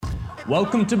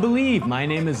Welcome to Believe. My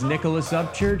name is Nicholas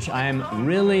Upchurch. I am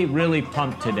really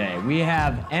pumped today. We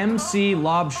have MC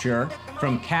Laubscher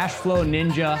from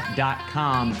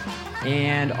CashflowNinja.com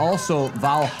and also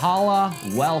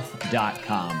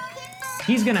ValhallaWealth.com.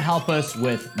 He's going to help us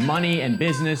with money and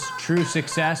business, true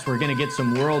success. We're going to get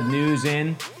some world news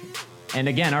in. And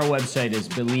again, our website is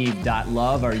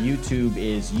believe.love. Our YouTube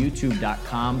is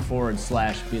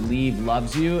youtube.com/Believe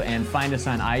Loves You. And find us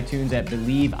on iTunes at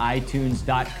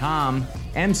believeitunes.com.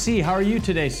 MC, how are you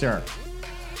today, sir?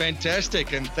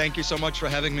 Fantastic, and thank you so much for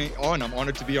having me on. I'm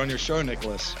honored to be on your show,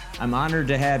 Nicholas. I'm honored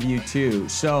to have you too.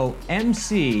 So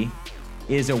MC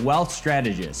is a wealth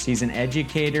strategist. He's an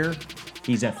educator.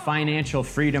 He's a financial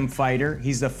freedom fighter.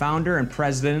 He's the founder and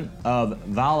president of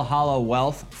Valhalla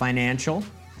Wealth Financial.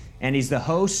 And he's the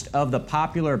host of the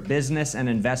popular business and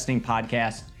investing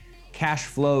podcast,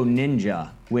 Cashflow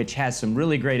Ninja, which has some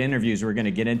really great interviews we're going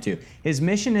to get into. His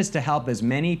mission is to help as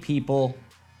many people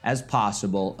as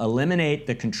possible eliminate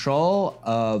the control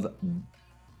of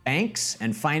banks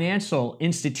and financial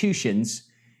institutions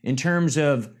in terms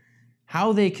of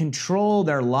how they control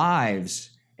their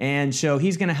lives. And so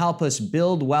he's going to help us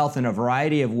build wealth in a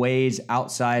variety of ways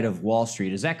outside of Wall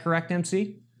Street. Is that correct,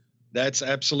 MC? That's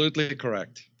absolutely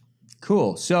correct.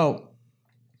 Cool. So,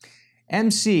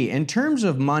 MC, in terms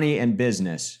of money and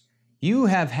business, you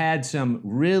have had some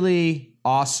really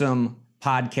awesome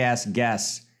podcast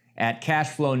guests at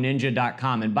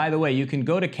CashflowNinja.com. And by the way, you can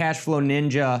go to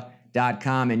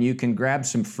CashflowNinja.com and you can grab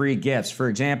some free gifts. For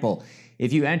example,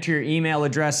 if you enter your email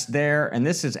address there, and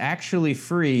this is actually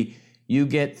free, you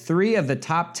get 3 of the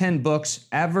top 10 books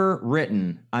ever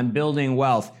written on building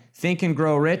wealth. Think and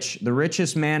Grow Rich, The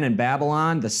Richest Man in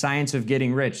Babylon, The Science of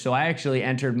Getting Rich. So I actually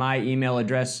entered my email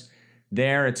address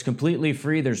there. It's completely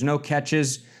free. There's no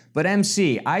catches. But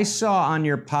MC, I saw on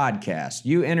your podcast,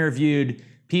 you interviewed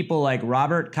people like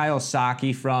Robert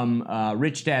Kiyosaki from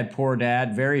Rich Dad, Poor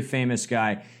Dad, very famous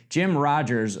guy. Jim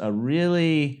Rogers, a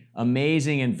really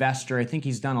amazing investor. I think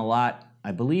he's done a lot,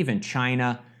 I believe, in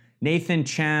China. Nathan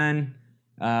Chan.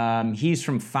 He's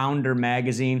from Founder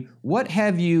Magazine. What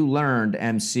have you learned,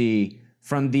 MC,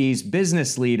 from these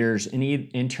business leaders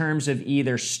in terms of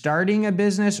either starting a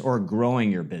business or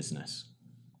growing your business?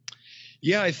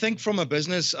 Yeah, I think from a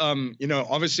business,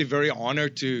 obviously very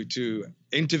honored to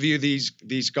interview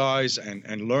these guys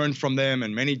and learn from them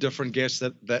and many different guests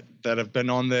that have been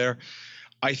on there.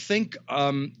 I think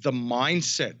the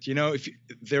mindset,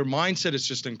 their mindset is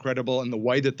just incredible, and the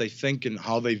way that they think and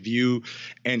how they view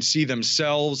and see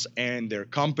themselves and their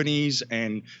companies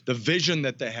and the vision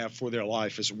that they have for their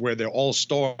life is where they all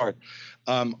start.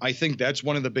 I think that's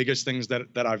one of the biggest things that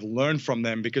I've learned from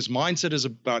them, because mindset is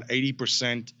about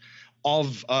 80%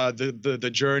 of the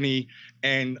journey,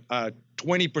 and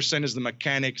 20% is the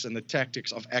mechanics and the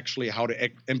tactics of actually how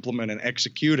to implement and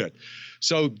execute it.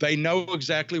 So they know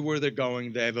exactly where they're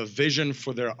going. They have a vision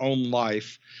for their own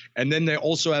life, and then they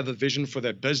also have a vision for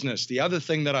their business. The other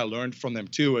thing that I learned from them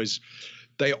too is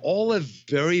they all have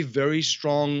very, very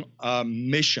strong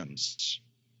missions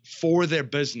for their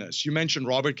business. You mentioned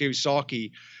Robert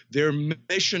Kiyosaki. Their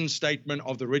mission statement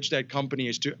of the Rich Dad Company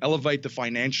is to elevate the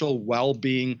financial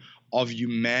well-being of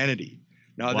humanity.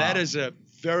 Now, That is a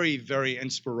very, very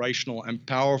inspirational and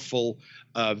powerful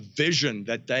vision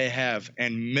that they have,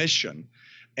 and mission.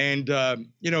 And,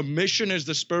 mission is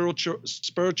the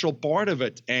spiritual part of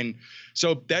it. And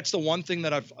so that's the one thing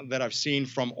that I've seen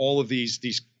from all of these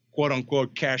quote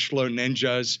unquote cash flow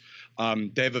ninjas.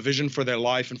 They have a vision for their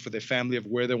life and for their family of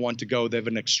where they want to go. They have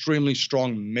an extremely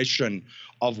strong mission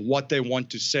of what they want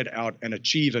to set out and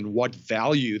achieve and what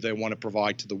value they want to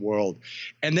provide to the world.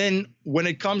 And then when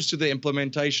it comes to the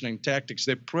implementation and tactics,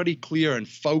 they're pretty clear and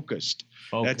focused.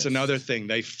 That's another thing.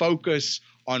 They focus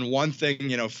on one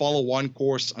thing, follow one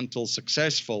course until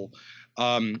successful.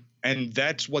 And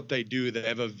that's what they do. They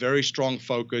have a very strong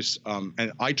focus.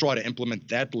 And I try to implement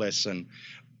that lesson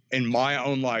in my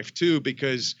own life too,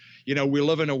 because we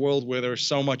live in a world where there's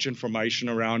so much information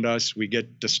around us. We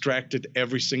get distracted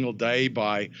every single day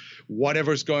by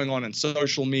whatever's going on in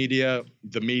social media,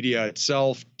 the media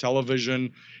itself,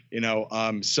 television,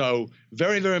 so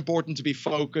very, very important to be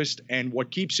focused. And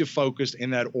what keeps you focused in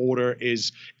that order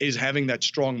is having that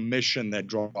strong mission that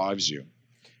drives you.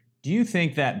 Do you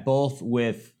think that both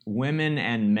with women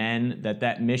and men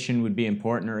that mission would be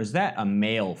important, or is that a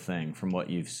male thing from what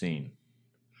you've seen?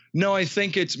 No, I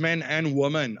think it's men and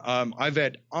women. I've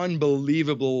had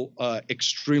unbelievable,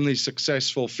 extremely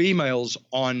successful females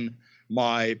on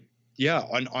my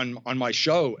on my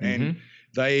show, and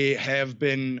they have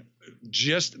been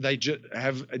just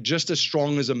as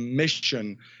strong as a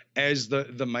mission as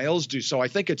the males do. So I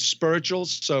think it's spiritual.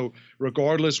 So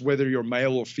regardless whether you're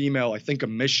male or female, I think a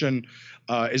mission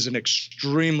is an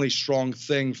extremely strong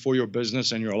thing for your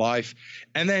business and your life.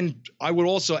 And then I would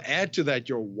also add to that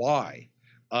your why.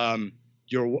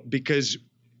 Because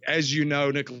as you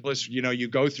know, Nicholas, you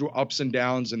go through ups and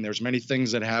downs, and there's many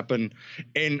things that happen.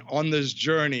 And on this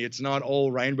journey, it's not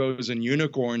all rainbows and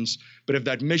unicorns, but if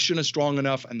that mission is strong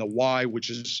enough and the why, which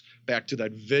is back to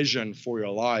that vision for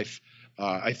your life,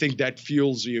 I think that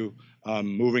fuels you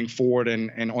moving forward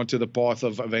and onto the path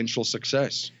of eventual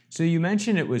success. So you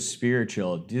mentioned it was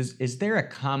spiritual. Is there a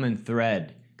common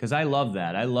thread? Because I love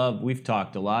that. We've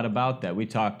talked a lot about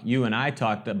that. You and I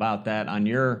talked about that on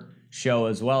your show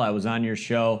as well. I was on your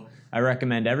show. I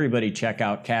recommend everybody check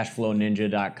out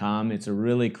cashflowninja.com. It's a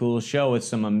really cool show with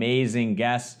some amazing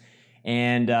guests.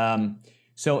 And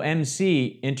so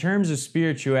MC, in terms of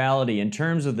spirituality, in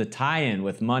terms of the tie-in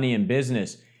with money and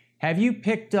business, have you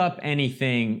picked up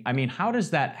anything? I mean, how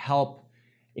does that help?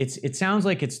 It sounds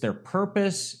like it's their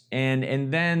purpose,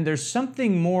 and then there's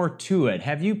something more to it.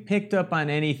 Have you picked up on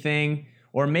anything,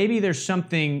 or maybe there's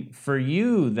something for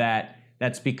you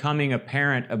that's becoming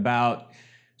apparent about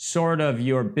sort of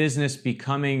your business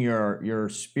becoming your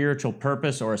spiritual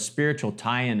purpose or a spiritual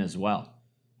tie-in as well?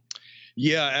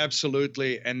 Yeah,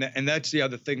 absolutely. And that's the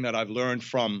other thing that I've learned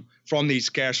from these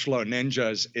cash flow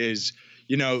ninjas is,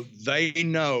 they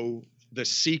know the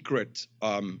secret,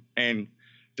 and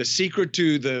the secret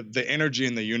to the energy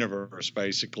in the universe,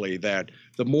 basically, that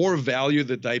the more value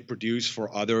that they produce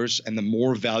for others and the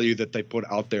more value that they put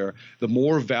out there, the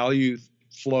more value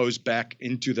flows back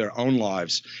into their own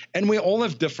lives. And we all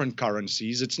have different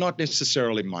currencies. It's not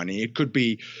necessarily money. It could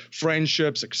be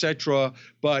friendships, etc.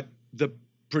 But the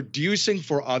producing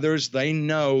for others, they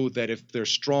know that if they're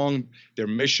strong, their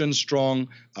mission's strong,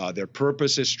 their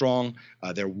purpose is strong,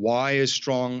 their why is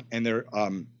strong, and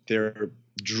they're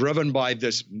driven by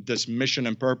this mission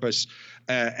and purpose,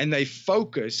 and they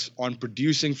focus on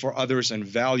producing for others and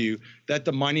value, that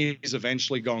the money is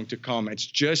eventually going to come. It's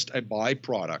just a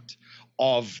byproduct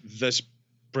of this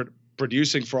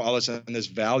producing for others and this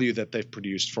value that they've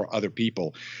produced for other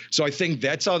people. So I think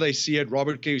that's how they see it.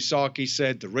 Robert Kiyosaki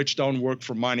said, the rich don't work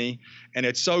for money. And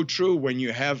it's so true when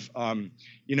you have,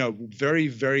 very,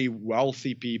 very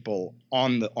wealthy people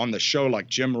on the show, like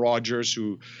Jim Rogers,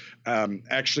 who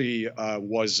actually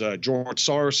was George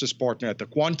Soros's partner at the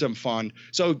Quantum Fund.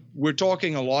 So we're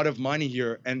talking a lot of money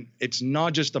here, and it's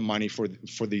not just the money for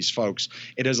these folks.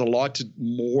 It has a lot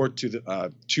more to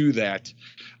that,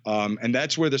 and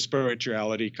that's where the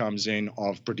spirituality comes in,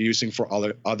 of producing for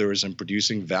others and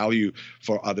producing value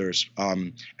for others.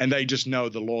 And they just know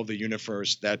the law of the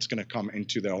universe that's going to come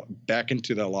back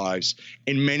into their lives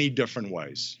in many different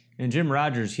ways. And Jim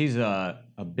Rogers, he's a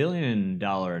 $1 billion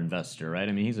investor, right?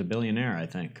 I mean, he's a billionaire, I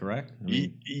think, correct?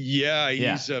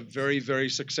 He's a very, very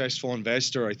successful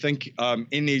investor. I think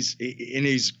in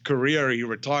his career, he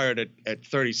retired at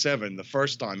 37 the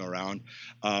first time around.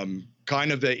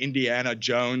 Kind of the Indiana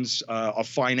Jones of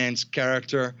finance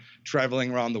character,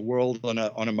 traveling around the world on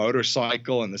a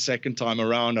motorcycle, and the second time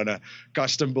around on a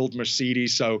custom-built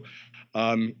Mercedes. So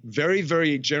very,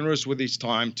 very generous with his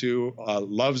time too,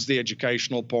 loves the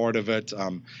educational part of it,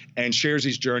 and shares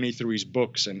his journey through his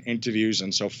books and interviews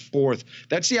and so forth.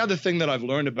 That's the other thing that I've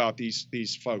learned about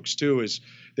these folks too, is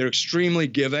they're extremely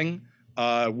giving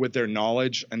with their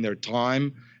knowledge and their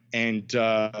time. And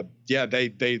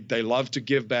they love to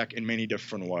give back in many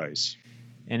different ways.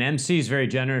 And MC is very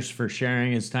generous for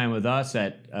sharing his time with us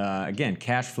at, again,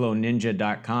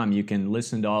 cashflowninja.com. You can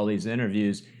listen to all these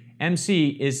interviews. MC,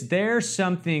 is there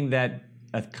something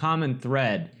a common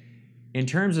thread in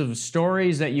terms of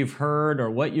stories that you've heard or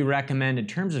what you recommend in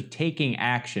terms of taking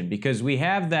action? Because we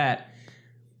have that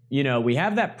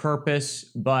purpose,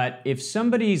 but if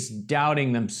somebody's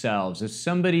doubting themselves, if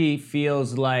somebody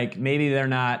feels like maybe they're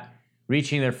not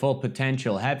reaching their full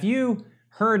potential, have you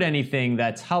heard anything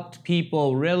that's helped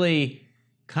people really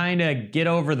kind of get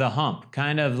over the hump,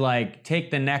 kind of like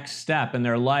take the next step in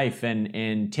their life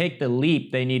and take the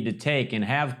leap they need to take and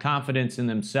have confidence in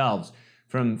themselves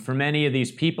from any of these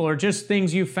people, or just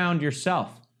things you found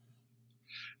yourself?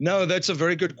 No, that's a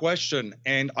very good question.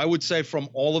 And I would say from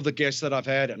all of the guests that I've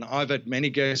had, and I've had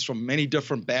many guests from many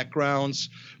different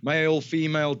backgrounds, male,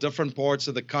 female, different parts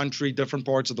of the country, different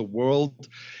parts of the world.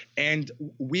 And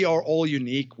we are all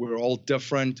unique. We're all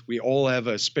different. We all have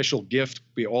a special gift.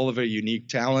 We all have a unique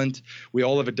talent. We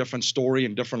all have a different story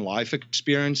and different life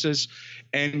experiences.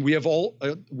 And we all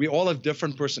have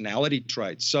different personality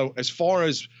traits. So as far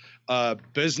as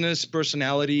business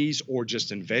personalities or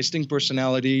just investing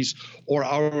personalities or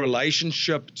our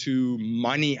relationship to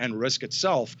money and risk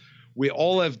itself, we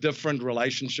all have different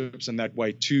relationships in that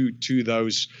way to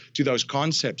those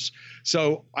concepts.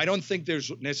 So I don't think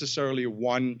there's necessarily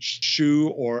one shoe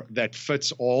or that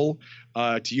fits all,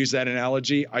 to use that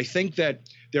analogy. I think that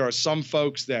there are some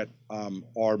folks that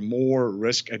are more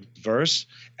risk adverse,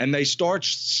 and they start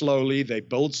slowly. They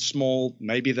build small.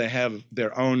 Maybe they have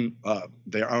their own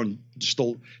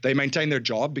still. They maintain their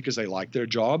job because they like their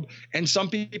job, and some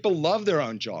people love their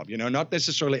own job. Not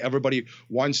necessarily everybody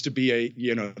wants to be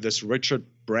this Richard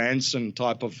Branson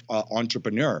type of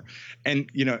entrepreneur,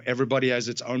 and everybody has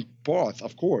its own path,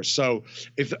 of course. So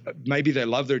if maybe they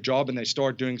love their job and they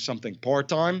start doing something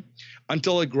part-time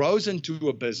until it grows into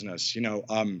a business,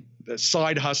 the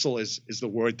side hustle is the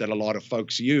word that a lot of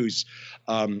folks use.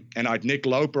 And I had Nick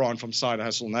Loper on from Side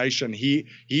Hustle Nation.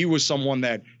 He was someone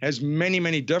that has many,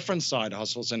 many different side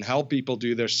hustles and help people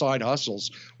do their side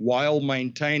hustles while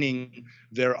maintaining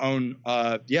their own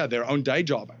day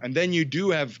job. And then you do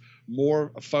have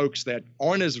more folks that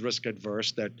aren't as risk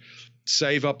adverse, that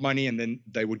save up money and then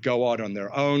they would go out on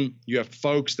their own. You have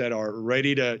folks that are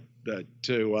ready to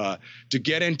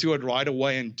get into it right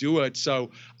away and do it.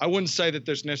 So I wouldn't say that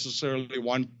there's necessarily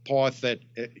one path that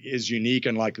is unique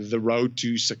and like the road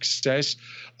to success.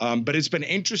 But it's been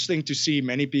interesting to see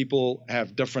many people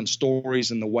have different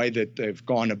stories in the way that they've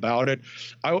gone about it.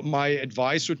 My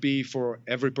advice would be for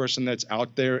every person that's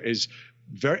out there is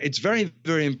it's very,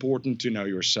 very important to know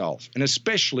yourself, and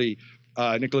especially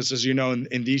Nicholas, as you know,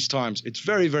 in these times, it's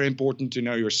very, very important to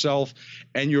know yourself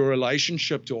and your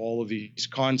relationship to all of these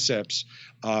concepts,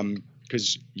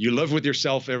 because you live with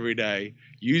yourself every day.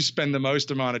 You spend the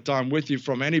most amount of time with you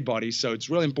from anybody. So it's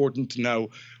really important to know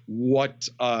what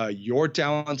your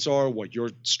talents are, what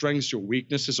your strengths, your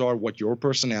weaknesses are, what your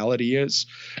personality is.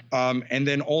 And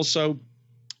then also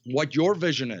what your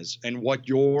vision is and what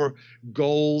your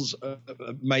goals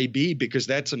may be, because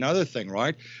that's another thing,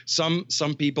 right? Some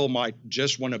people might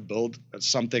just want to build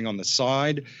something on the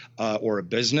side or a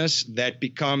business that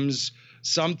becomes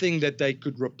something that they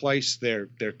could replace their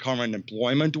current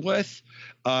employment with,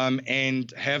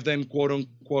 and have them, quote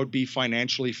unquote, be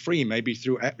financially free, maybe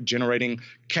through generating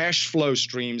cash flow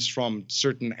streams from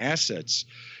certain assets.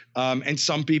 And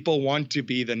some people want to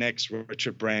be the next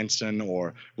Richard Branson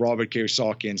or Robert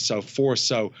Kiyosaki and so forth.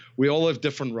 So we all have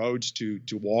different roads to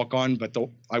walk on, but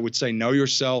I would say know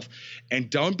yourself and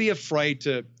don't be afraid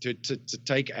to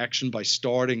take action by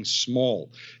starting small.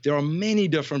 There are many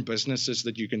different businesses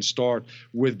that you can start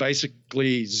with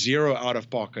basically zero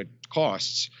out-of-pocket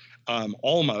costs.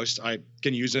 Almost. I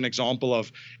can use an example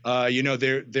of,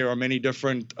 there are many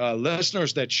different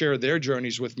listeners that share their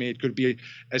journeys with me. It could be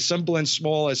as simple and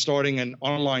small as starting an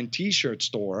online T-shirt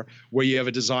store where you have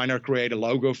a designer create a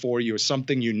logo for you, or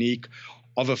something unique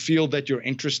of a field that you're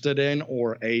interested in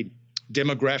or a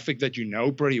demographic that you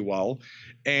know pretty well,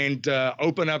 and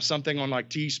open up something on like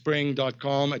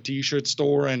teespring.com, a T-shirt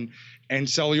store, and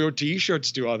sell your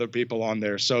T-shirts to other people on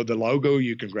there. So the logo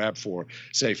you can grab for,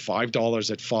 say,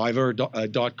 $5 at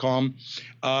Fiverr.com.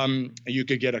 You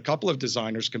could get a couple of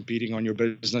designers competing on your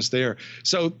business there.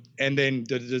 So, and then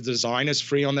the design is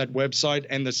free on that website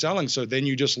and the selling. So then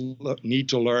you just need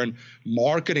to learn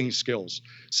marketing skills.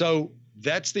 So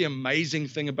that's the amazing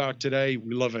thing about today.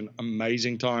 We live in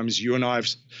amazing times. You and I have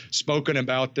spoken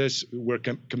about this. We're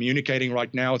communicating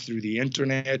right now through the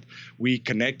internet. We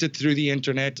connected through the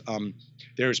internet.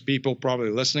 There's people probably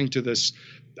listening to this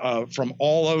from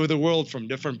all over the world, from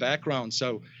different backgrounds.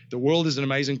 So the world is an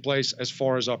amazing place as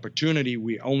far as opportunity.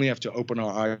 We only have to open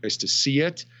our eyes to see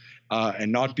it.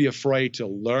 And not be afraid to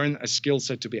learn a skill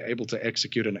set to be able to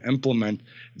execute and implement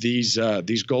these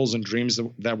goals and dreams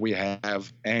that we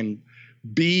have, and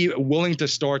be willing to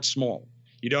start small.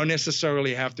 You don't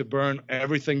necessarily have to burn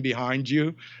everything behind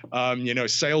you.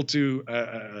 Sail to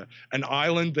an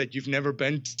island that you've never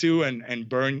been to and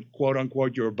burn, quote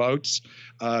unquote, your boats.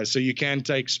 So you can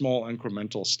take small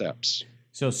incremental steps.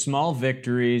 So small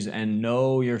victories and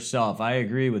know yourself. I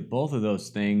agree with both of those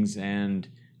things, and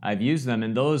I've used them,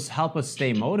 and those help us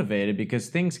stay motivated because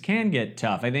things can get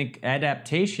tough. I think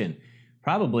adaptation,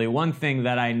 probably one thing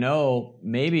that I know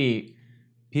maybe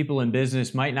people in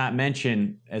business might not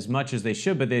mention as much as they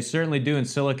should, but they certainly do in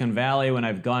Silicon Valley when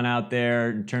I've gone out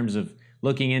there in terms of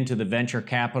looking into the venture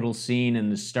capital scene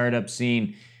and the startup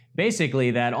scene.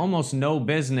 Basically, that almost no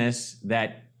business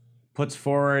that puts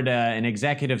forward an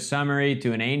executive summary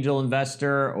to an angel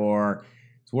investor or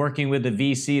is working with the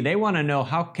VC, they want to know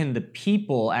how can the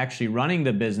people actually running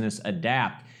the business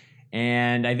adapt.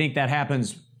 And I think that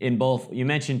happens in both. You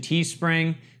mentioned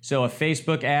Teespring. So if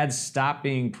Facebook ads stop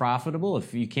being profitable,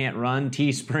 if you can't run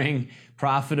Teespring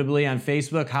profitably on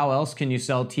Facebook, how else can you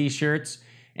sell T-shirts?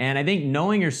 And I think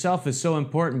knowing yourself is so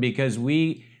important because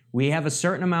we have a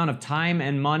certain amount of time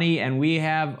and money, and we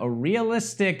have a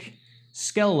realistic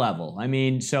skill level. I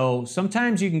mean, so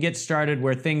sometimes you can get started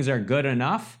where things are good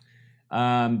enough,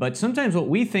 but sometimes what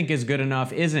we think is good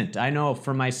enough isn't. I know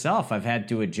for myself, I've had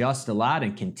to adjust a lot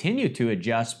and continue to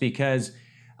adjust because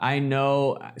I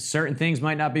know certain things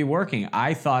might not be working.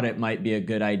 I thought it might be a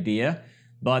good idea,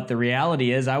 but the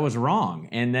reality is I was wrong.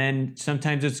 And then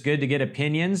sometimes it's good to get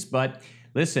opinions, but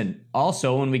listen,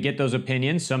 also when we get those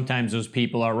opinions, sometimes those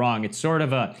people are wrong. It's sort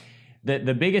of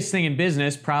the biggest thing in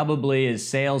business probably is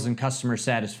sales and customer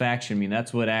satisfaction. I mean,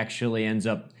 that's what actually ends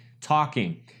up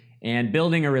talking and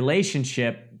building a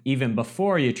relationship even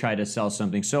before you try to sell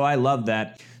something. So I love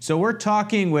that. So we're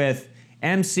talking with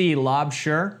MC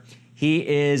Laubscher. He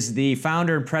is the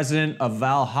founder and president of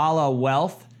Valhalla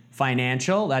Wealth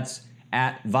Financial. That's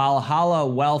at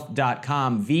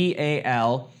valhallawealth.com,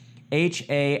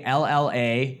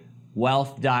 VALHALLA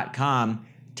wealth.com.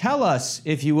 Tell us,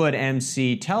 if you would,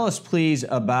 MC, tell us please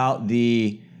about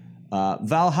the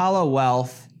Valhalla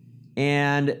Wealth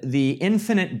and the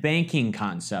infinite banking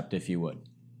concept, if you would.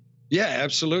 Yeah,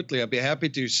 absolutely. I'd be happy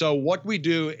to. So what we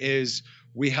do is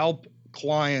we help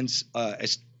clients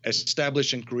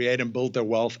establish and create and build their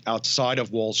wealth outside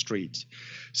of Wall Street.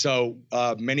 So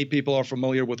many people are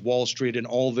familiar with Wall Street and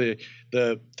all the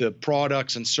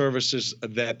products and services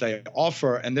that they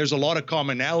offer, and there's a lot of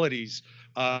commonalities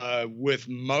with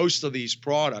most of these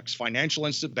products.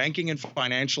 Banking and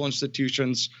financial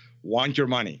institutions want your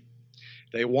money.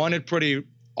 They want it pretty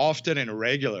often and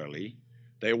regularly.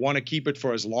 They want to keep it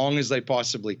for as long as they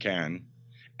possibly can,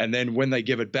 and then when they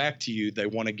give it back to you, they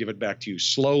want to give it back to you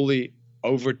slowly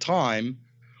over time,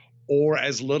 or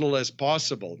as little as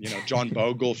possible. You know, John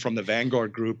Bogle from the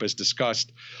Vanguard Group has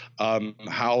discussed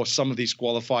how some of these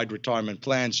qualified retirement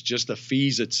plans, just the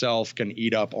fees itself can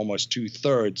eat up almost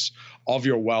 2/3 of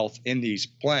your wealth in these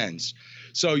plans.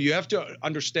 So you have to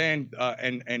understand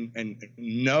and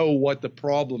know what the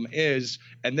problem is,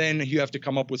 and then you have to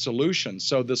come up with solutions.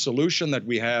 So the solution that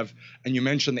we have, and you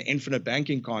mentioned the infinite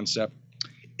banking concept,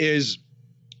 is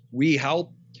we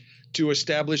help to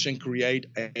establish and create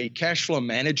a cash flow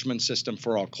management system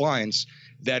for our clients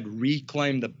that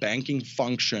reclaim the banking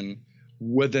function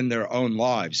within their own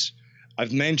lives.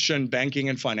 I've mentioned banking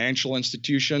and financial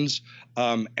institutions.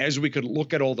 As we could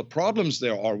look at all the problems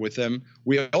there are with them,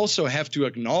 we also have to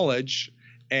acknowledge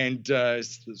and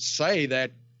say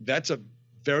that that's a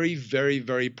very, very,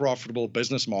 very profitable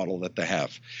business model that they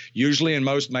have. Usually in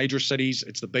most major cities,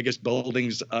 it's the biggest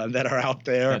buildings that are out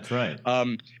there. That's right.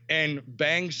 And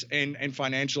banks and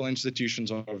financial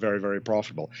institutions are very, very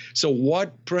profitable. So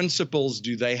what principles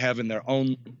do they have in their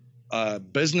own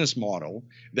business model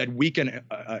that we can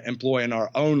employ in our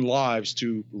own lives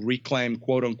to reclaim,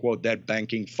 quote unquote, that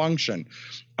banking function?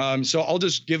 So I'll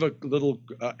just give a little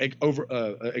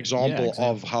example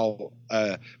of how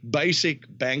a basic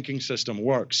banking system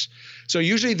works. So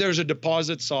usually there's a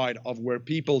deposit side of where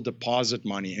people deposit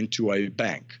money into a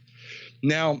bank.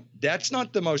 Now, that's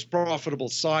not the most profitable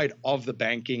side of the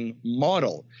banking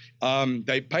model.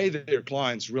 They pay their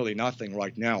clients really nothing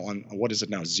right now on, what is it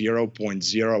now,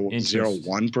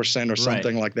 0.001% or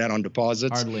something like that on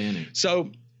deposits. Hardly any. So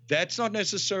that's not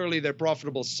necessarily their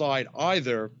profitable side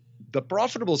either. The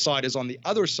profitable side is on the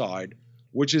other side,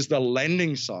 which is the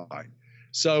lending side.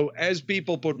 So as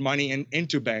people put money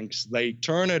into banks, they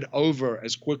turn it over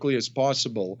as quickly as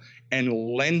possible and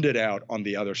lend it out on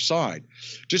the other side.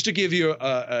 Just to give you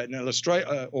an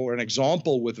illustration or an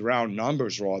example with round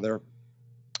numbers, rather,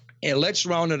 let's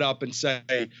round it up and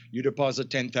say you deposit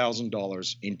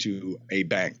 $10,000 into a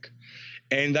bank,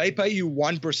 and they pay you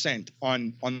 1%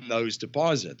 on those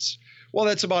deposits. Well,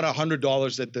 that's about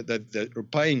 $100 that are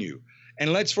paying you.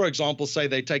 And let's, for example, say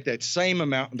they take that same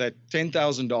amount, that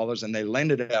 $10,000, and they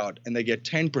lend it out, and they get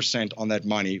 10% on that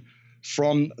money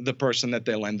from the person that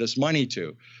they lend this money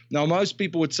to. Now, most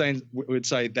people would say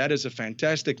that is a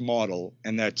fantastic model,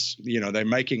 and that's, you know, they're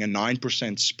making a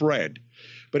 9% spread.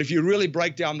 But if you really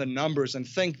break down the numbers and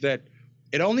think that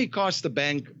it only costs the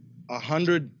bank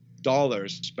 $100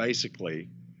 basically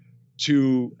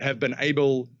to have been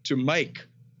able to make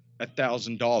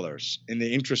 $1,000 in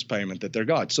the interest payment that they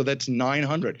got. So that's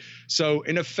 $900. So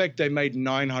in effect, they made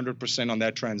 900% on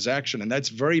that transaction. And that's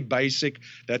very basic.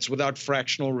 That's without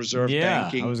fractional reserve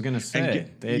banking. Yeah, I was going to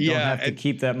say, they don't have to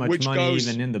keep that much money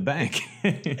even in the bank.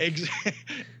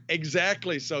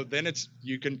 Exactly. So then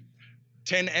you can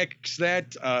 10x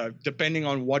that depending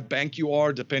on what bank you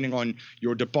are, depending on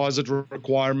your deposit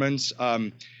requirements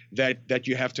that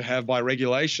you have to have by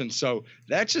regulation. So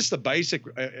that's just the basic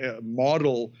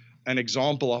model, an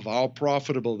example of how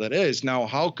profitable that is. Now,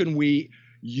 how can we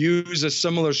use a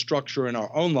similar structure in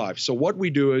our own life. So what we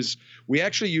do is we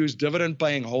actually use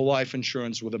dividend-paying whole life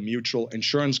insurance with a mutual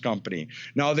insurance company.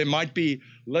 Now, there might be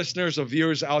listeners or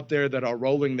viewers out there that are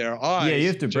rolling their eyes. Yeah, you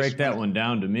have to break that one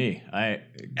down to me.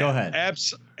 Go ahead.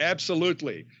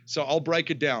 Absolutely. So I'll break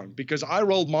it down because I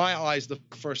rolled my eyes the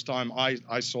first time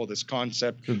I saw this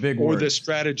concept or this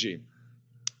strategy.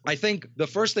 I think the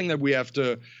first thing that we have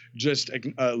to just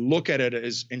look at it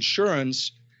is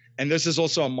insurance. And this is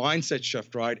also a mindset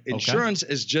shift, right? Insurance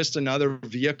is just another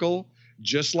vehicle,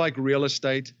 just like real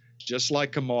estate, just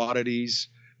like commodities,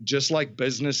 just like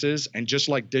businesses, and just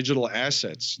like digital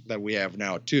assets that we have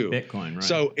now too. Bitcoin, right?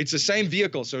 So it's the same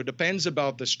vehicle. So it depends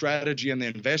about the strategy and the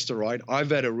investor, right?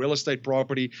 I've had a real estate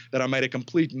property that I made a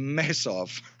complete mess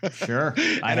of. Sure.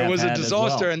 And it was a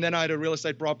disaster. Well. And then I had a real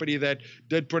estate property that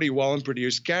did pretty well and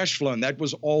produced cash flow. And that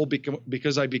was all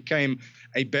because I became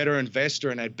a better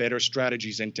investor and had better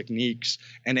strategies and techniques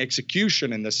and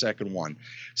execution in the second one.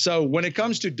 So when it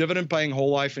comes to dividend paying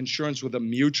whole life insurance with a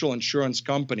mutual insurance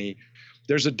company,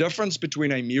 there's a difference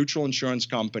between a mutual insurance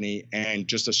company and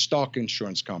just a stock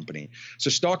insurance company. So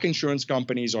stock insurance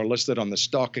companies are listed on the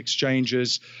stock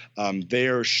exchanges.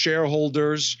 Their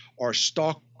shareholders are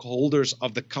stockholders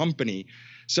of the company.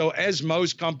 So as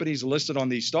most companies listed on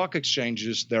these stock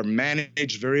exchanges, they're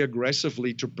managed very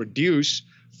aggressively to produce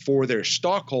for their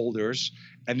stockholders.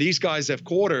 And these guys have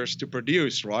quarters to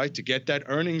produce, right? To get that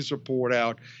earnings report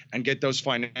out and get those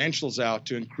financials out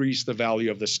to increase the value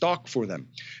of the stock for them.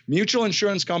 Mutual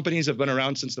insurance companies have been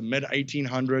around since the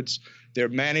mid-1800s. They're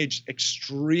managed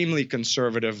extremely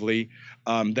conservatively.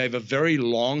 They have a very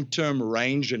long-term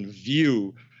range and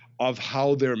view of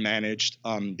how they're managed.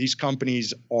 These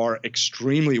companies are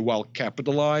extremely well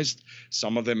capitalized.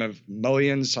 Some of them have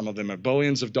millions, some of them have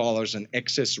billions of dollars in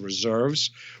excess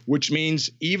reserves, which means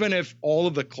even if all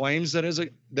of the claims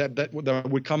that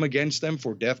would come against them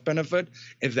for death benefit,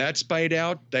 if that's paid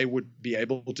out, they would be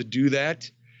able to do that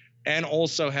and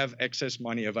also have excess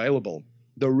money available.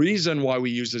 The reason why we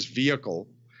use this vehicle,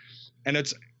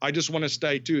 and I just want to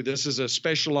state too, this is a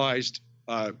specialized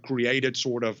created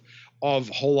sort of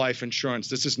whole life insurance.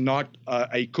 This is not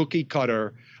a cookie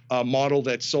cutter model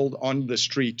that's sold on the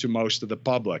street to most of the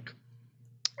public.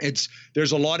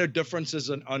 There's a lot of differences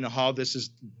on how this is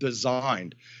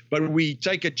designed, but we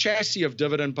take a chassis of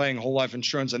dividend paying whole life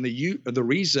insurance, and the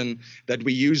reason that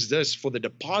we use this for the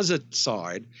deposit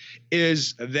side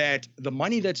is that the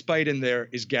money that's paid in there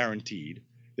is guaranteed.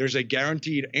 There's a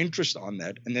guaranteed interest on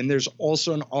that, and then there's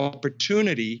also an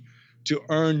opportunity to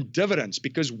earn dividends,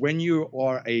 because when you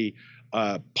are a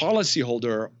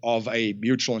policyholder of a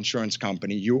mutual insurance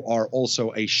company, you are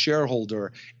also a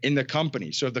shareholder in the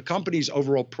company. So if the company's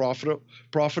overall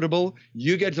profitable,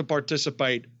 you get to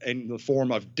participate in the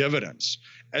form of dividends,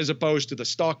 as opposed to the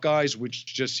stock guys, which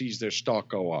just sees their stock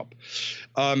go up.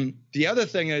 The other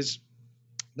thing is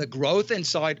the growth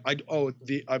inside.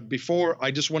 Before,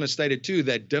 I just want to state it too,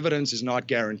 that dividends is not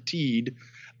guaranteed.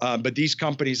 But these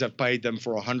companies have paid them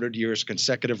for 100 years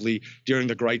consecutively during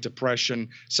the Great Depression.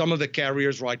 Some of the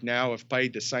carriers right now have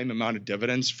paid the same amount of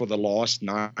dividends for the last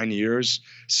 9 years,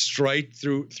 straight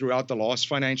throughout the last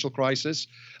financial crisis.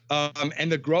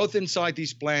 And the growth inside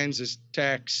these plans is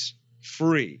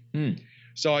tax-free.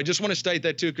 So I just want to state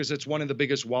that too, because it's one of the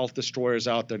biggest wealth destroyers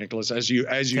out there, Nicholas. As you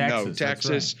know,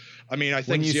 taxes. Right. I mean, I think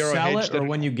when you zero sell hedge it or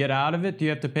when you get out of it, do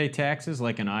you have to pay taxes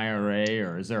like an IRA,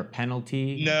 or is there a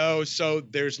penalty? No. So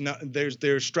there's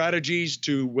strategies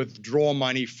to withdraw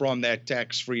money from that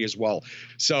tax-free as well.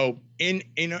 So in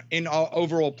our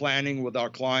overall planning with our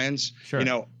clients,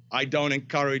 sure. I don't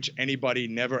encourage anybody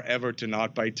never ever to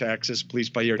not pay taxes. Please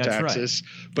pay your That's taxes,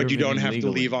 right. But you don't have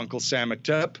legally. to leave Uncle Sam a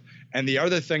tip. And the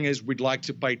other thing is we'd like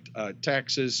to pay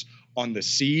taxes on the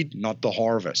seed, not the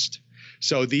harvest.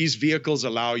 So these vehicles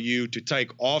allow you to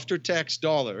take after-tax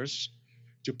dollars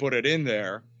to put it in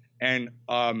there and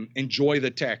enjoy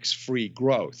the tax-free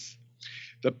growth.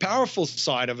 The powerful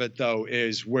side of it, though,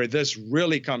 is where this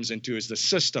really comes into is the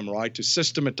system, right? To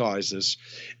systematize this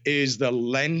is the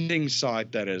lending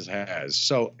side that it has.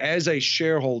 So as a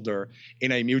shareholder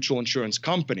in a mutual insurance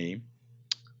company,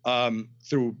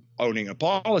 through owning a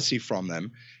policy from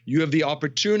them, you have the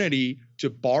opportunity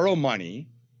to borrow money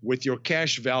with your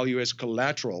cash value as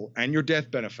collateral and your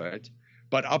death benefit,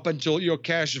 but up until your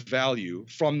cash value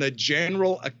from the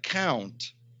general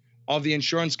account of the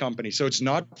insurance company. So it's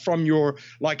not from your,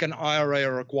 like an IRA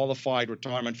or a qualified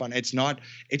retirement fund. It's not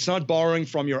borrowing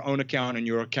from your own account and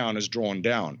your account is drawn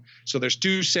down. So there's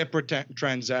two separate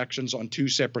transactions on two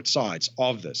separate sides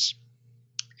of this.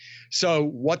 So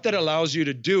what that allows you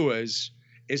to do is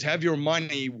is have your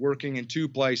money working in two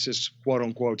places, quote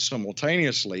unquote,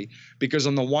 simultaneously, because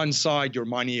on the one side, your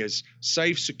money is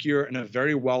safe, secure, in a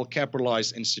very well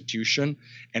capitalized institution.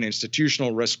 And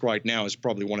institutional risk right now is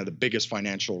probably one of the biggest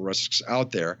financial risks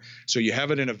out there. So you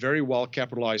have it in a very well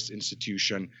capitalized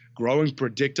institution, growing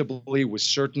predictably with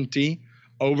certainty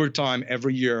over time,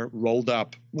 every year, rolled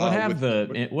up. What have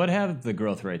the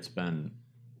growth rates been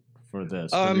for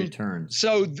this, the returns?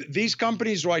 So these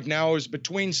companies right now is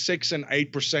between 6 and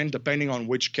 8%, depending on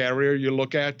which carrier you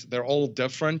look at. They're all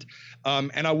different.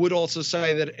 And I would also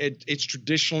say that it's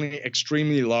traditionally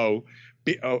extremely low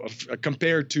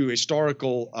compared to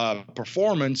historical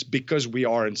performance, because we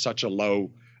are in such a low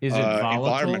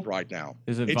environment right now.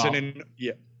 Is it volatile?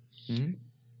 Yeah. Mm-hmm.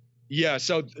 Yeah,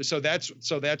 so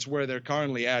that's where they're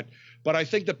currently at. But I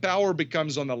think the power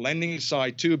becomes on the lending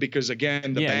side too, because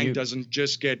again, the bank doesn't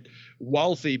just get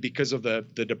wealthy because of the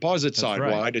deposit side,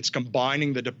 right? It's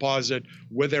combining the deposit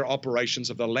with their operations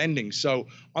of the lending. So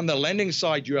on the lending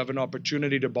side, you have an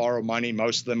opportunity to borrow money.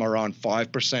 Most of them are around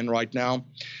 5% right now,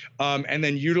 and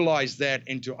then utilize that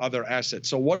into other assets.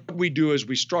 So what we do is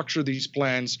we structure these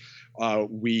plans.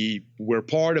 We're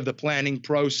part of the planning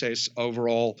process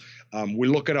overall. We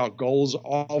look at our goals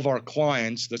of our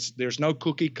clients. There's no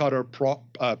cookie cutter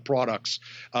products.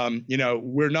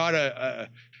 We're not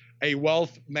a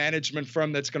wealth management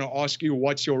firm that's going to ask you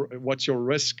what's your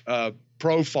risk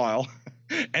profile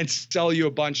and sell you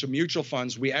a bunch of mutual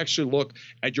funds. We actually look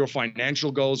at your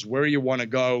financial goals, where you want to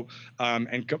go,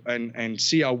 and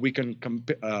see how we can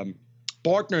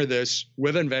partner this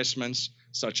with investments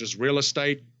such as real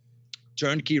estate,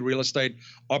 turnkey real estate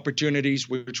opportunities,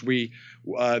 which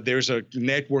there's a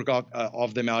network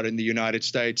of them out in the United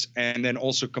States, and then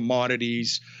also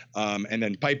commodities, and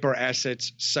then paper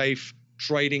assets, safe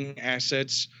trading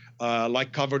assets,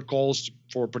 like covered calls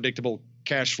for predictable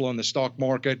cash flow in the stock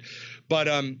market. But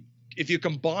if you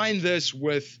combine this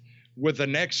with the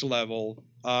next level,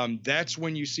 that's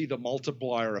when you see the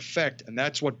multiplier effect, and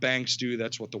that's what banks do.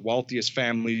 That's what the wealthiest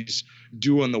families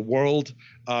do in the world.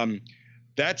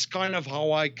 That's kind of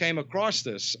how I came across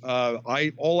this.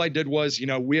 All I did was,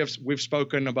 we've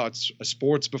spoken about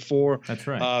sports before. That's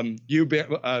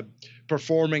right.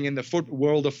 Performing in the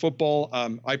world of football.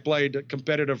 I played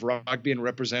competitive rugby and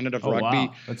representative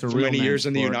rugby for many years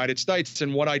in the United States.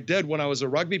 And what I did when I was a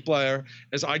rugby player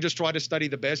is I just tried to study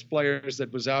the best players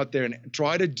that was out there and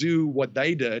try to do what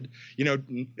they did.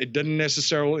 It didn't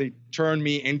necessarily turn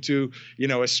me into,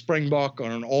 a Springbok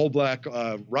or an All Black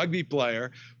rugby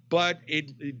player, but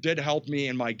it did help me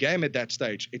in my game at that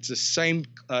stage. It's the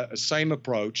same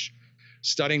approach,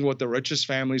 studying what the richest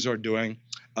families are doing,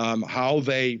 how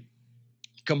they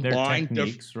combine their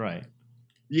techniques, right?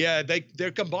 Yeah,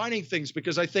 they're combining things,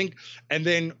 because I think, and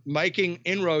then making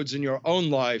inroads in your own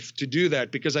life to do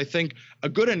that, because I think a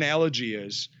good analogy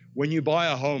is when you buy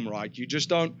a home, right? You just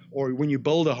don't, or when you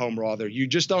build a home rather, you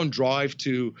just don't drive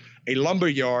to a lumber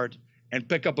yard and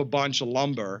pick up a bunch of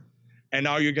lumber, and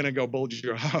now you're going to go build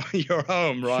your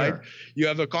home, right? Sure. You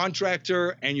have a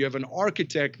contractor and you have an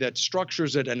architect that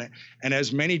structures it and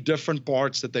has many different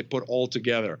parts that they put all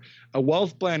together. A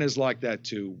wealth plan is like that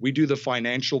too. We do the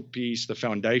financial piece, the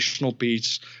foundational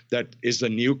piece that is the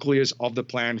nucleus of the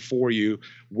plan for you,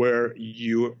 where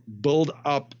you build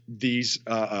up this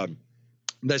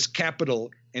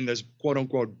capital in this quote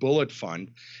unquote bullet fund.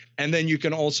 And then you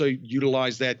can also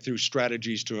utilize that through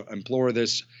strategies to employ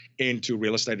this into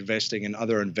real estate investing and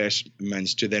other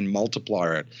investments to then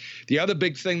multiply it. The other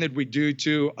big thing that we do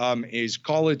too is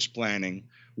college planning,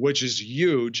 which is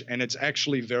huge. And it's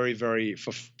actually very, very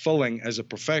fulfilling as a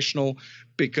professional,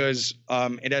 because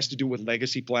it has to do with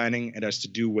legacy planning. It has to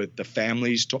do with the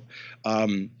families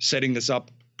setting this up,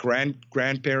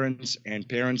 grandparents and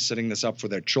parents setting this up for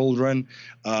their children,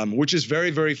 which is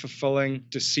very, very fulfilling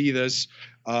to see this.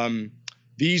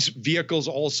 These vehicles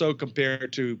also,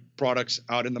 compared to products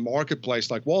out in the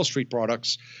marketplace like Wall Street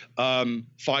products,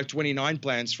 529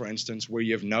 plans, for instance, where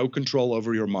you have no control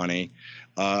over your money.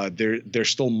 There's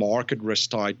still market risk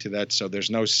tied to that, so there's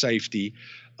no safety.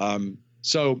 And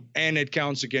it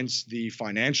counts against the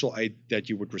financial aid that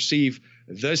you would receive.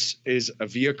 This is a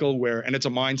vehicle where, and it's a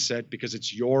mindset, because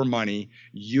it's your money.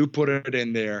 You put it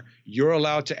in there. You're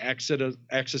allowed to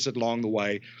access it along the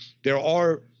way.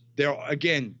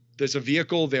 There's a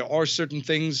vehicle. There are certain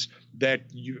things that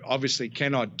you obviously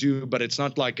cannot do, but it's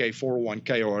not like a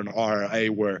 401k or an IRA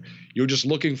where you're just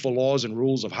looking for laws and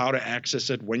rules of how to access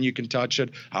it, when you can touch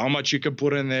it, how much you can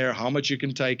put in there, how much you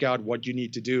can take out, what you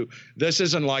need to do. This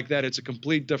isn't like that. It's a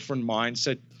complete different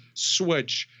mindset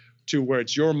switch to where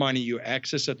it's your money, you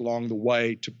access it along the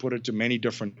way to put it to many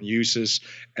different uses,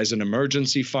 as an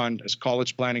emergency fund, as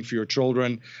college planning for your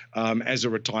children, as a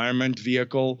retirement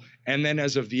vehicle, and then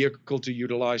as a vehicle to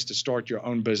utilize to start your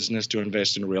own business, to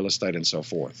invest in real estate and so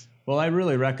forth. Well, I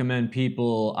really recommend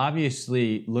people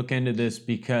obviously look into this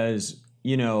because,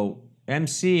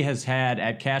 MC has had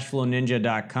at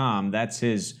cashflowninja.com, that's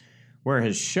where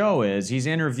his show is. He's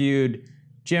interviewed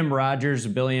Jim Rogers, a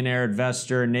billionaire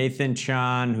investor, Nathan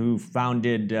Chan, who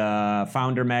founded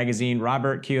Founder Magazine,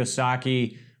 Robert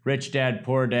Kiyosaki, Rich Dad,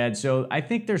 Poor Dad. So I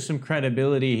think there's some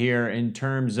credibility here in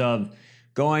terms of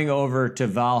going over to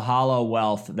Valhalla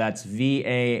Wealth, that's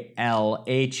VALHALLA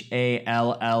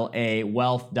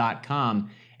wealth.com,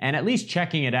 and at least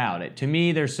checking it out. To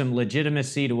me, there's some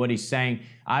legitimacy to what he's saying.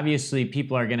 Obviously,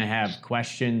 people are going to have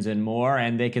questions and more,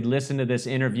 and they could listen to this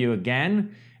interview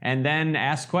again and then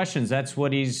ask questions. That's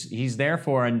what he's there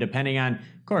for. And depending on,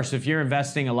 of course, if you're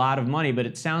investing a lot of money, but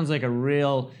it sounds like a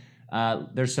real,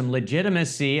 there's some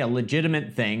legitimacy, a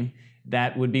legitimate thing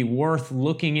that would be worth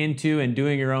looking into and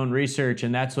doing your own research.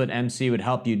 And that's what MC would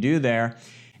help you do there.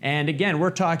 And again,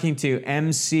 we're talking to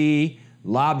MC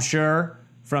Laubscher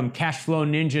from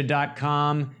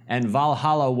cashflowninja.com and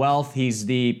Valhalla Wealth. He's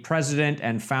the president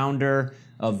and founder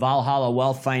of Valhalla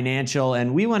Wealth Financial.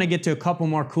 And we want to get to a couple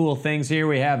more cool things here.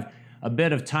 We have a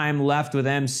bit of time left with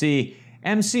MC.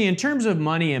 MC, in terms of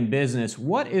money and business,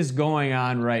 what is going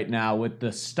on right now with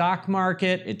the stock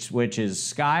market, which is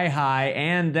sky high,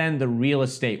 and then the real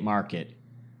estate market?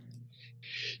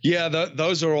 Yeah,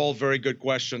 those are all very good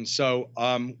questions. So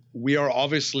we are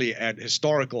obviously at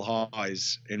historical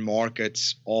highs in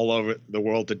markets all over the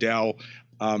world. The Dow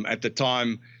at the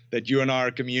time that you and I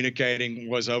are communicating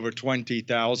was over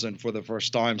 20,000 for the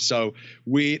first time. So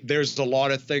there's a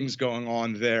lot of things going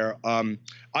on there. I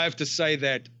have to say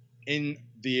that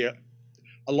a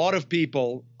lot of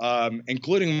people,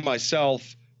 including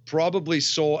myself, probably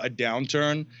saw a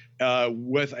downturn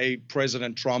with a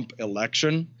President Trump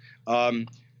election.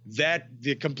 That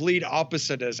the complete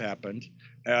opposite has happened.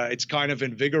 It's kind of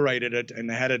invigorated it and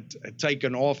had it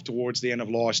taken off towards the end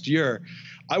of last year.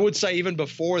 I would say even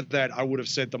before that, I would have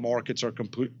said the markets are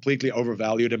completely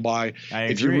overvalued. And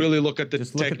if you really look at the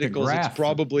technicals, it's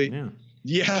probably,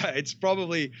 it's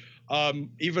probably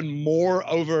even more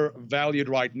overvalued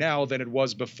right now than it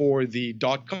was before the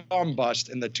dot-com bust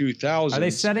in the 2000s. Are they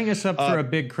setting us up for a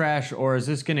big crash, or is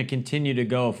this going to continue to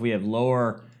go if we have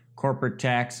lower corporate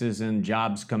taxes and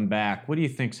jobs come back? What do you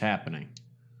think's happening?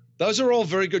 Those are all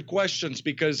very good questions,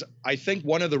 because I think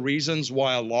one of the reasons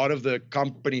why a lot of the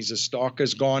companies' stock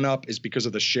has gone up is because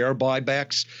of the share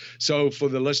buybacks. So for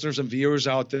the listeners and viewers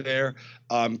out there,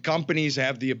 companies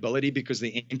have the ability, because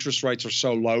the interest rates are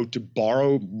so low, to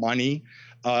borrow money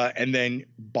and then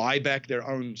buy back their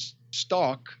own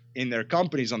stock in their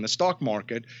companies on the stock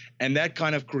market, and that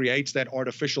kind of creates that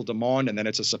artificial demand, and then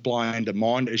it's a supply and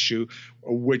demand issue,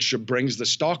 which brings the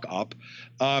stock up.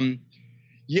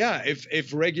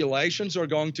 If regulations are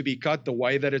going to be cut the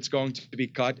way that it's going to be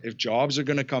cut, if jobs are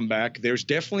going to come back, there's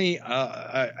definitely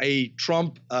a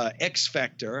Trump X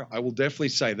factor. I will definitely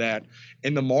say that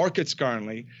in the markets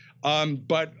currently.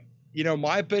 But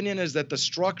my opinion is that the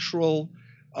structural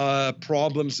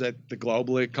problems that the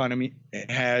global economy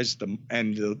has,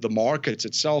 and the markets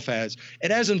itself has,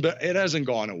 it hasn't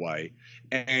gone away.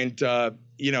 And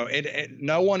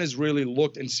no one has really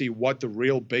looked and see what the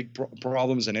real big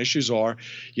problems and issues are.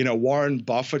 Warren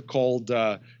Buffett called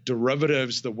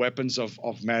derivatives the weapons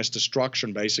of mass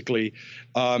destruction, basically.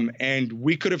 And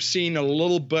we could have seen a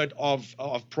little bit of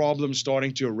problems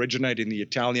starting to originate in the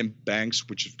Italian banks,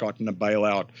 which have gotten a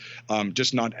bailout,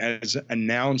 just not as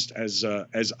announced as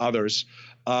others.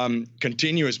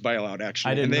 Continuous bailout,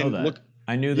 actually. I didn't know that.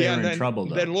 I knew they were in trouble,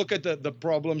 though. Then look at the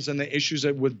problems and the issues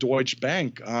with Deutsche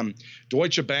Bank.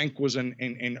 Deutsche Bank was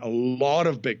in a lot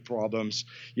of big problems.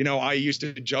 I used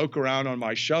to joke around on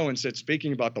my show and said,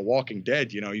 speaking about The Walking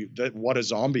Dead, what a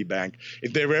zombie bank.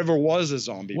 If there ever was a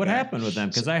zombie bank. What happened with them?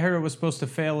 Because I heard it was supposed to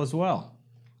fail as well.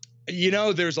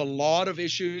 There's a lot of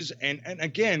issues. And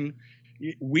again,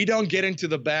 we don't get into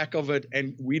the back of it,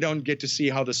 and we don't get to see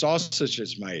how the sausage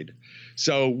is made.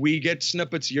 So we get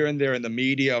snippets here and there in the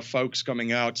media of folks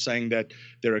coming out saying that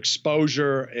their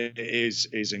exposure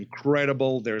is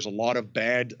incredible. There's a lot of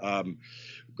bad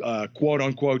quote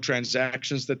unquote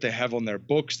transactions that they have on their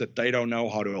books that they don't know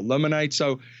how to eliminate.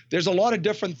 So there's a lot of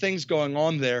different things going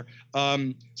on there.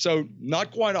 So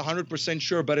not quite 100%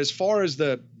 sure, but as far as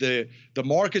the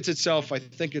markets itself, I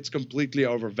think it's completely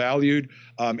overvalued.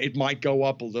 It might go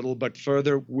up a little bit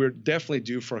further. We're definitely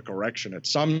due for a correction at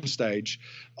some stage.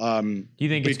 Do you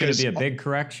think it's going to be a big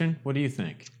correction? What do you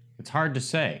think? It's hard to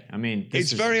say. I mean,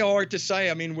 it's very hard to say.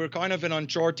 I mean, we're kind of in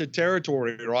uncharted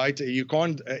territory, right? You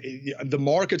can't. The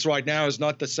markets right now is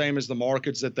not the same as the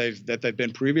markets that they've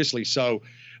been previously. So,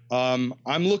 I'm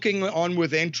looking on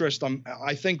with interest.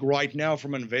 I think right now,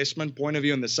 from an investment point of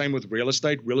view, and the same with real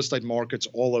estate markets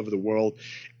all over the world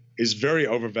is very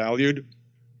overvalued.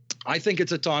 I think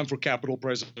it's a time for capital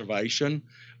preservation.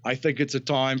 I think it's a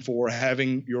time for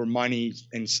having your money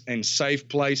in safe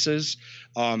places.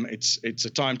 It's a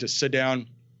time to sit down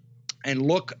and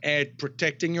look at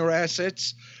protecting your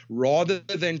assets rather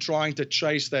than trying to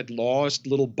chase that last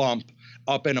little bump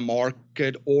up in a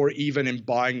market or even in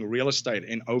buying real estate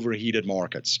in overheated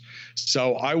markets.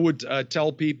 So I would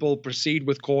tell people proceed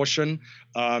with caution.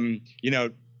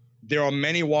 There are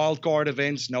many wild card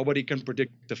events. Nobody can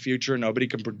predict the future. Nobody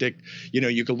can predict,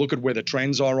 you can look at where the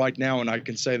trends are right now, and I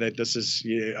can say that this is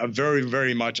very,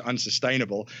 very much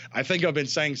unsustainable. I think I've been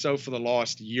saying so for the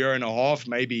last year and a half,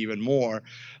 maybe even more.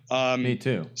 Me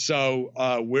too. So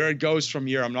where it goes from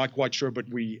here, I'm not quite sure, but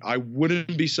I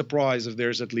wouldn't be surprised if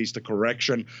there's at least a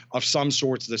correction of some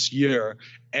sorts this year,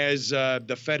 as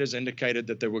the Fed has indicated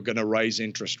that they were going to raise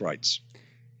interest rates.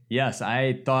 Yes,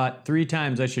 I thought 3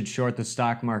 times I should short the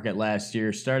stock market last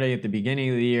year. Starting at the beginning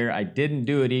of the year, I didn't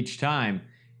do it each time,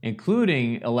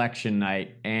 including election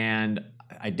night, and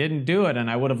I didn't do it, and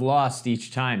I would have lost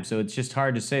each time. So it's just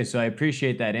hard to say. So I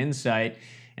appreciate that insight,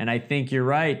 and I think you're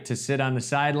right to sit on the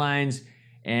sidelines.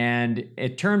 And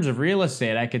in terms of real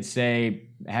estate, I could say,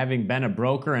 having been a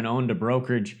broker and owned a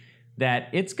brokerage, that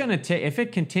it's going to take, if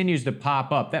it continues to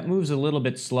pop up, that moves a little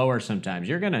bit slower sometimes.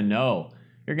 You're going to know.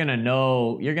 You're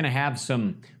going to have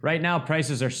some, right now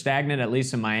prices are stagnant, at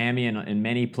least in Miami and in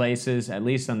many places, at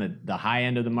least on the high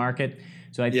end of the market.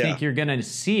 So I think you're going to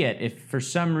see it. If for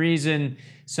some reason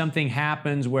something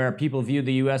happens where people view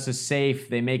the U.S. as safe,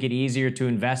 they make it easier to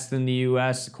invest in the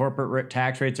U.S., corporate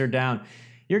tax rates are down,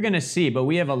 you're going to see. But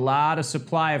we have a lot of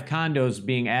supply of condos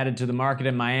being added to the market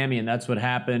in Miami, and that's what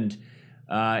happened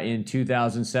in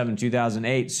 2007,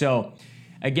 2008. So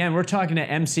again, we're talking to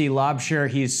MC Laubscher.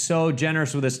 He's so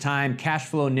generous with his time.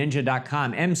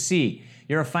 Cashflowninja.com. MC,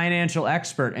 you're a financial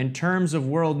expert. In terms of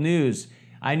world news,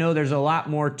 I know there's a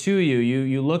lot more to you.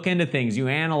 You look into things. You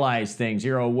analyze things.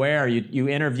 You're aware. You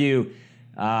interview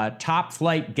top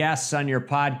flight guests on your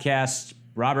podcast.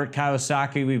 Robert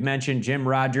Kiyosaki, we've mentioned. Jim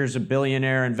Rogers, a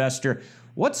billionaire investor.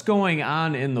 What's going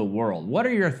on in the world? What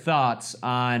are your thoughts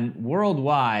on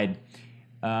worldwide?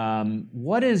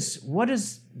 What is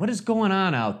going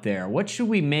on out there? What should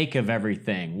we make of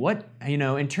everything? What,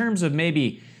 in terms of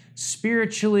maybe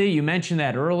spiritually, you mentioned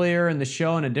that earlier in the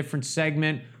show in a different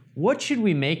segment. What should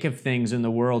we make of things in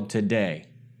the world today?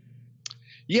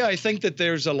 Yeah, I think that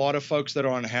there's a lot of folks that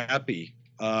are unhappy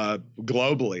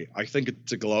globally. I think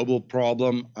it's a global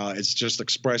problem. It's just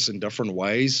expressed in different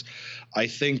ways. I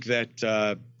think that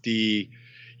the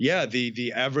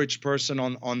average person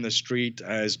on the street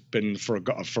has been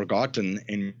forgotten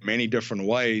in many different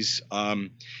ways.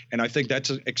 And I think that's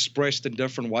expressed in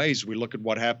different ways. We look at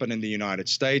what happened in the United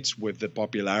States with the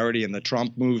popularity in the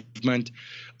Trump movement.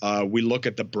 We look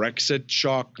at the Brexit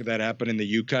shock that happened in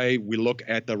the UK. We look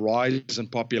at the rise in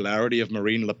popularity of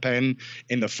Marine Le Pen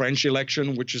in the French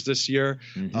election, which is this year.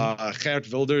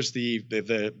 Geert Wilders,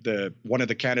 the one of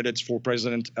the candidates for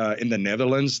president in the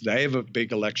Netherlands, they have a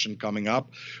big election coming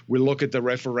up. We look at the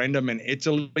referendum in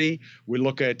Italy. We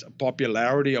look at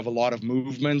popularity of a lot of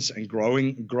movements and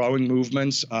growing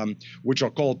movements, which are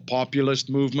called populist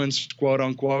movements, quote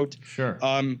unquote. Sure.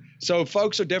 So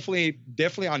folks are definitely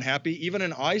unhappy. Even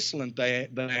in Iceland, they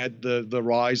had the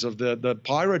rise of the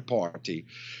pirate party.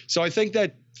 So I think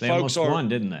that they almost won,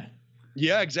 didn't they?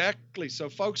 Yeah, exactly. So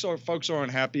folks are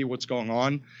unhappy what's going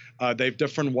on. They have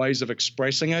different ways of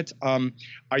expressing it.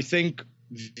 I think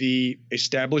the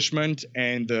establishment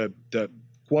and the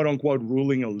quote unquote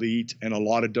ruling elite in a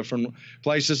lot of different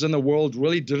places in the world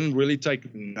didn't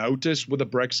take notice with the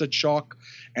Brexit shock.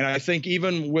 And I think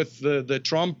even with the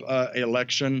Trump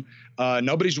election,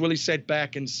 nobody's really sat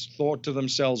back and thought to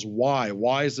themselves,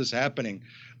 why is this happening?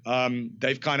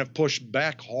 They've kind of pushed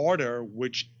back harder,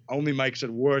 which only makes it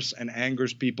worse and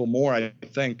angers people more, I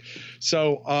think.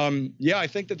 So, I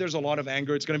think that there's a lot of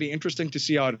anger. It's going to be interesting to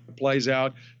see how it plays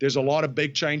out. There's a lot of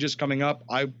big changes coming up.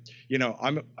 I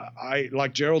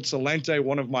like Gerald Celente,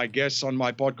 one of my guests on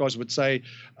my podcast, would say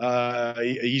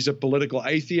he's a political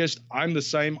atheist. I'm the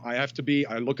same. I have to be.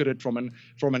 I look at it from an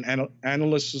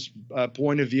analyst's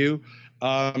point of view.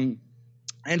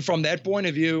 And from that point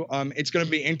of view, it's going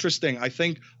to be interesting. I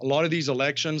think a lot of these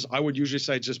elections, I would usually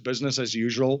say it's just business as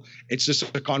usual. It's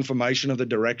just a confirmation of the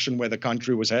direction where the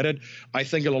country was headed. I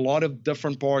think in a lot of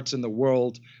different parts in the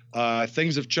world,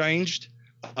 things have changed.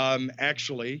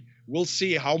 actually. We'll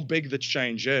see how big the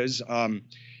change is.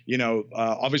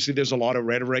 Obviously there's a lot of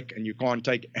rhetoric, and you can't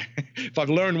take, if I've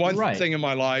learned one thing in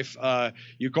my life,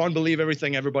 you can't believe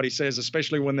everything everybody says,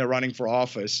 especially when they're running for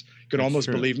office. You can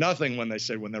almost believe nothing when they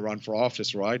run for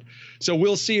office, right? So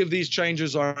we'll see if these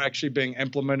changes are actually being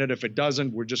implemented. If it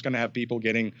doesn't, we're just going to have people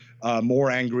getting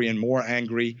more angry and more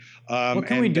angry. What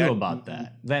can we do about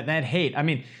that hate? I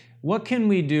mean, what can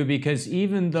we do? Because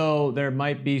even though there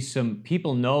might be some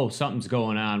people know something's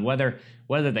going on, whether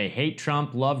they hate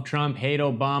Trump, hate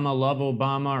Obama, love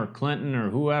Obama, or Clinton,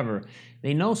 or whoever,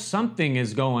 they know something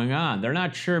is going on. They're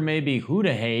not sure maybe who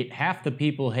to hate. Half the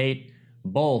people hate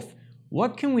both.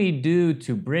 What can we do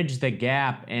to bridge the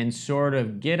gap and sort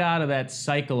of get out of that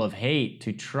cycle of hate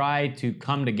to try to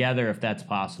come together if that's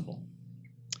possible?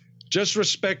 Just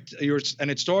respect and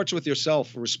it starts with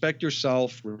yourself. Respect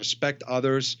yourself, respect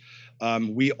others.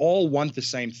 We all want the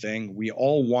same thing. We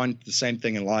all want the same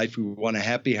thing in life. We want a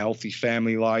happy, healthy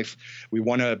family life. We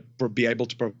want to be able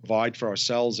to provide for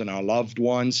ourselves and our loved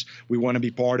ones. We want to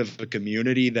be part of a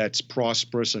community that's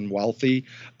prosperous and wealthy.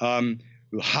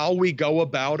 How we go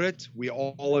about it, we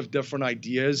all have different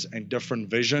ideas and different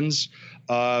visions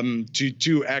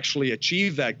to actually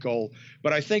achieve that goal.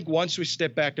 But I think once we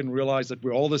step back and realize that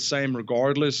we're all the same,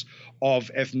 regardless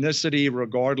of ethnicity,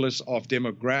 regardless of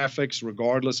demographics,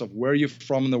 regardless of where you're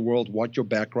from in the world, what your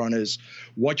background is,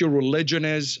 what your religion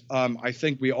is, I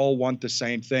think we all want the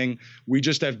same thing. We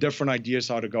just have different ideas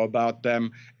how to go about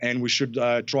them, and we should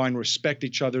try and respect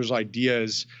each other's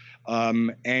ideas.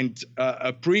 And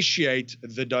appreciate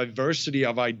the diversity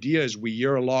of ideas. We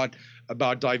hear a lot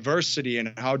about diversity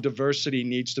and how diversity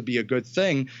needs to be a good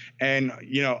thing. And,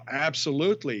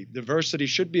 absolutely, diversity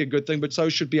should be a good thing, but so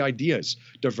should be ideas,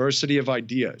 diversity of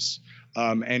ideas.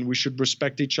 And we should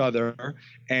respect each other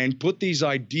and put these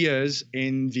ideas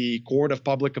in the court of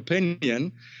public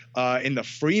opinion, in the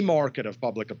free market of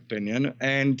public opinion,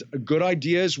 and good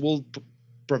ideas will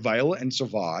prevail and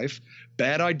survive.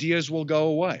 Bad ideas will go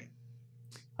away.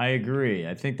 I agree.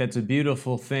 I think that's a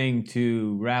beautiful thing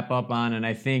to wrap up on, and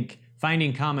I think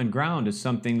finding common ground is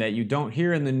something that you don't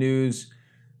hear in the news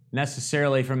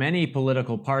necessarily from any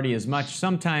political party as much.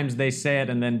 Sometimes they say it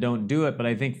and then don't do it, but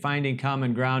I think finding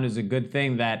common ground is a good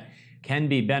thing that can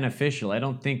be beneficial. I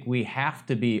don't think we have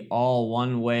to be all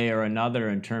one way or another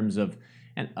in terms of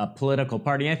a political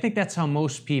party. I think that's how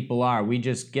most people are. We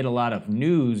just get a lot of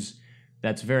news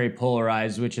that's very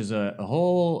polarized, which is a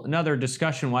whole another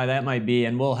discussion why that might be,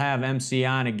 and we'll have MC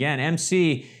on again.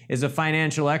 MC is a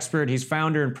financial expert. He's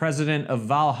founder and president of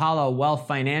Valhalla Wealth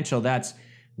Financial. That's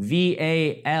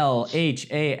VALHALL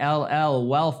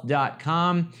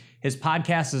wealth.com. His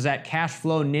podcast is at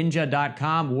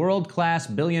cashflowninja.com. World-class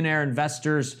billionaire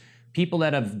investors, people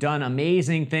that have done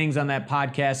amazing things on that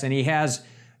podcast, and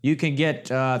you can get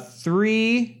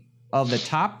 3 of the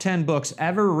top 10 books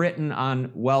ever written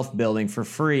on wealth building for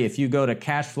free if you go to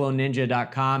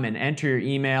cashflowninja.com and enter your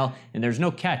email. And there's no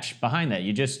catch behind that.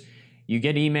 You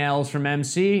get emails from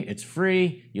MC, it's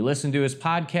free. You listen to his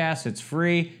podcast, it's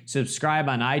free. Subscribe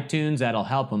on iTunes, that'll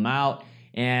help him out.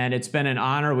 And it's been an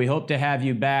honor. We hope to have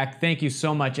you back. Thank you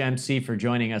so much, MC, for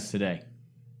joining us today.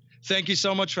 Thank you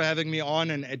so much for having me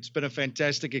on, and it's been a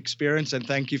fantastic experience. And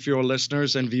thank you for your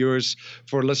listeners and viewers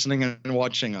for listening and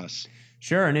watching us.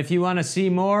 Sure, and if you want to see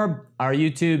more, our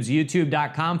YouTube's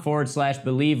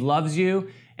youtube.com/Believe Loves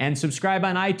You, and subscribe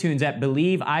on iTunes at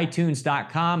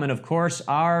believeitunes.com, and of course,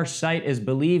 our site is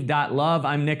believe.love.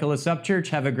 I'm Nicholas Upchurch.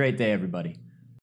 Have a great day, everybody.